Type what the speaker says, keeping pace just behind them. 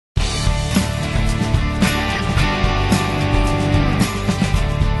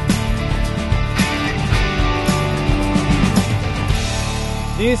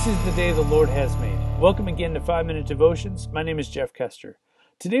This is the day the Lord has made. Welcome again to 5-Minute Devotions. My name is Jeff Kester.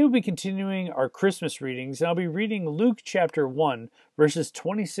 Today we'll be continuing our Christmas readings, and I'll be reading Luke chapter 1, verses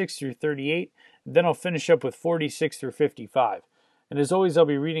 26 through 38, and then I'll finish up with 46 through 55. And as always, I'll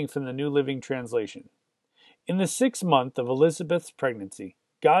be reading from the New Living Translation. In the 6th month of Elizabeth's pregnancy,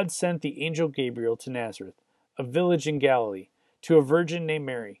 God sent the angel Gabriel to Nazareth, a village in Galilee, to a virgin named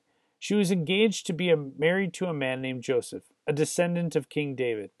Mary. She was engaged to be married to a man named Joseph, a descendant of King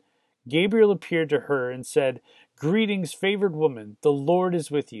David. Gabriel appeared to her and said, "Greetings, favored woman, the Lord is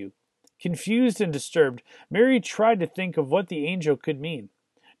with you." Confused and disturbed, Mary tried to think of what the angel could mean.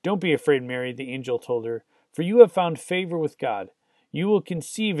 "Don't be afraid, Mary," the angel told her, "for you have found favor with God. You will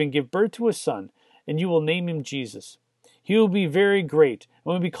conceive and give birth to a son, and you will name him Jesus. He will be very great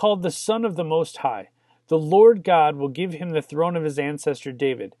and will be called the Son of the Most High. The Lord God will give him the throne of his ancestor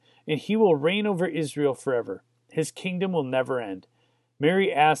David, and he will reign over Israel forever. His kingdom will never end."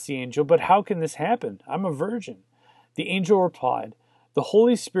 Mary asked the angel, "But how can this happen? I'm a virgin." The angel replied, "The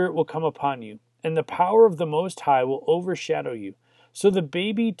Holy Spirit will come upon you, and the power of the Most High will overshadow you. So the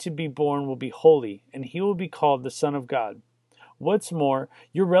baby to be born will be holy, and he will be called the Son of God. What's more,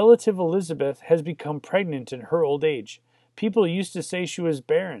 your relative Elizabeth has become pregnant in her old age. People used to say she was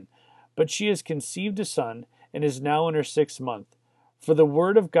barren, but she has conceived a son and is now in her 6th month. For the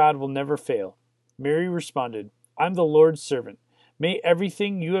word of God will never fail." Mary responded, "I'm the Lord's servant. May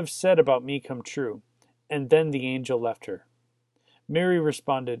everything you have said about me come true." And then the angel left her. Mary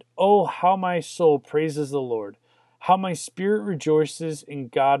responded, "Oh, how my soul praises the Lord, how my spirit rejoices in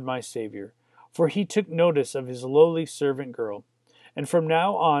God my Savior, for he took notice of his lowly servant girl. And from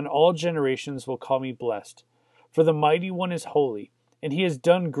now on all generations will call me blessed. For the Mighty One is holy, and he has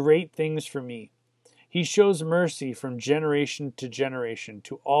done great things for me. He shows mercy from generation to generation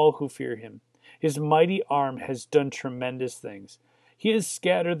to all who fear him. His mighty arm has done tremendous things. He has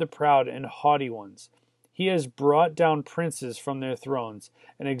scattered the proud and haughty ones. He has brought down princes from their thrones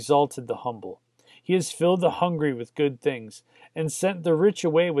and exalted the humble. He has filled the hungry with good things and sent the rich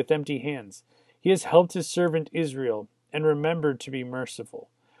away with empty hands. He has helped his servant Israel and remembered to be merciful.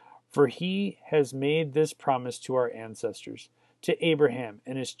 For he has made this promise to our ancestors, to Abraham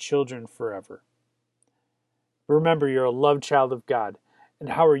and his children forever." Remember, you're a loved child of God. And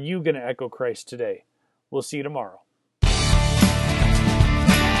how are you going to echo Christ today? We'll see you tomorrow.